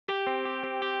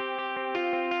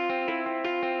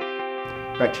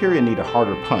Bacteria need a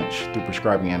harder punch through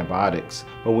prescribing antibiotics,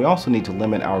 but we also need to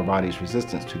limit our body's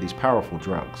resistance to these powerful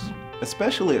drugs.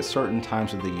 Especially at certain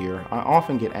times of the year, I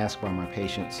often get asked by my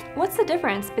patients, what's the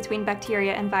difference between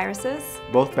bacteria and viruses?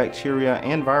 Both bacteria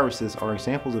and viruses are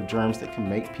examples of germs that can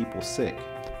make people sick.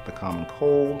 The common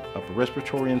cold, upper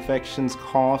respiratory infections,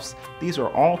 coughs, these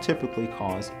are all typically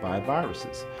caused by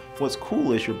viruses. What's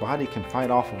cool is your body can fight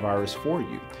off a virus for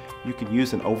you. You can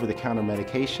use an over-the-counter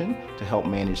medication to help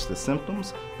manage the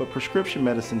symptoms, but prescription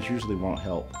medicines usually won't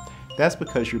help. That's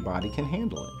because your body can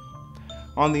handle it.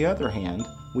 On the other hand,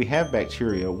 we have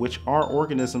bacteria, which are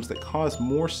organisms that cause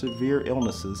more severe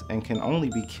illnesses and can only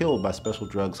be killed by special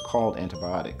drugs called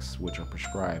antibiotics, which are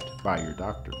prescribed by your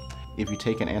doctor. If you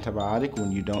take an antibiotic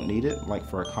when you don't need it, like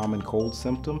for a common cold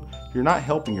symptom, you're not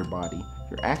helping your body,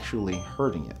 you're actually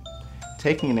hurting it.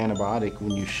 Taking an antibiotic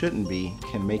when you shouldn't be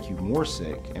can make you more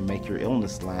sick and make your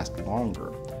illness last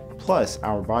longer. Plus,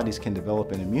 our bodies can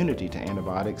develop an immunity to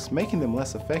antibiotics, making them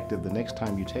less effective the next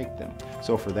time you take them.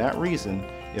 So for that reason,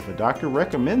 if a doctor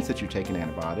recommends that you take an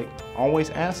antibiotic,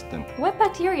 always ask them, what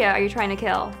bacteria are you trying to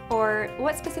kill? Or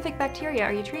what specific bacteria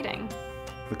are you treating?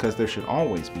 Because there should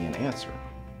always be an answer.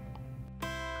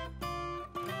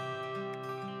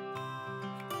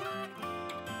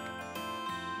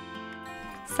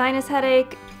 Sinus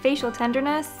headache, facial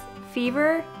tenderness,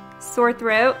 fever, sore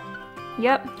throat.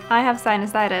 Yep, I have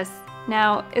sinusitis.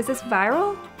 Now, is this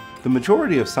viral? The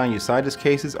majority of sinusitis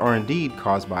cases are indeed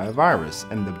caused by a virus,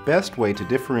 and the best way to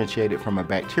differentiate it from a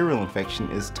bacterial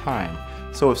infection is time.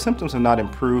 So if symptoms have not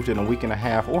improved in a week and a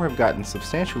half or have gotten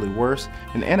substantially worse,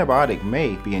 an antibiotic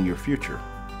may be in your future.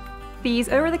 These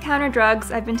over-the-counter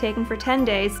drugs I've been taking for 10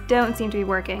 days don't seem to be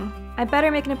working. I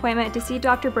better make an appointment to see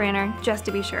Dr. Branner just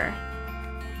to be sure.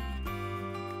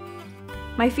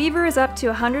 My fever is up to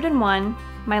 101,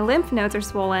 my lymph nodes are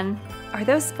swollen. Are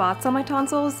those spots on my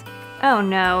tonsils? Oh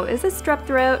no, is this strep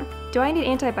throat? Do I need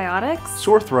antibiotics?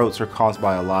 Sore throats are caused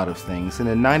by a lot of things, and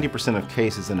in 90% of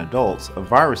cases in adults, a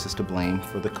virus is to blame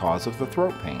for the cause of the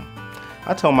throat pain.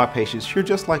 I tell my patients, you're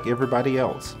just like everybody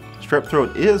else. Strep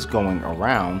throat is going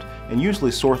around, and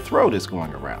usually sore throat is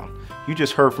going around. You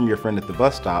just heard from your friend at the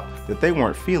bus stop that they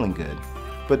weren't feeling good.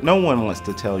 But no one wants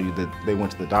to tell you that they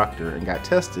went to the doctor and got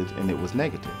tested and it was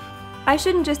negative. I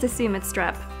shouldn't just assume it's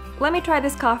strep. Let me try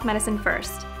this cough medicine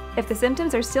first. If the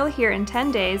symptoms are still here in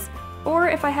 10 days, or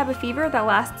if I have a fever that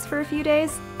lasts for a few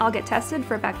days, I'll get tested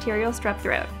for bacterial strep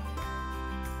throat.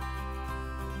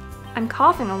 I'm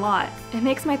coughing a lot. It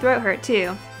makes my throat hurt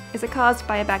too. Is it caused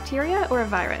by a bacteria or a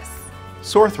virus?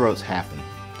 Sore throats happen.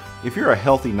 If you're a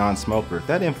healthy non-smoker,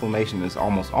 that inflammation is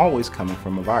almost always coming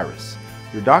from a virus.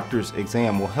 Your doctor's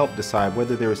exam will help decide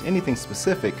whether there is anything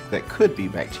specific that could be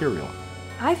bacterial.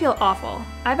 I feel awful.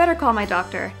 I better call my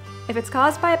doctor. If it's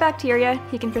caused by a bacteria,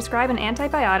 he can prescribe an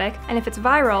antibiotic, and if it's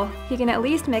viral, he can at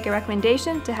least make a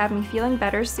recommendation to have me feeling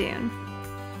better soon.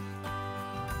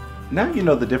 Now you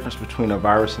know the difference between a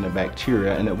virus and a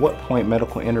bacteria and at what point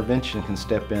medical intervention can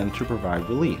step in to provide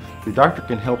relief. Your doctor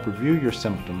can help review your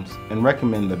symptoms and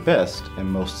recommend the best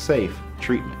and most safe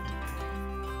treatment.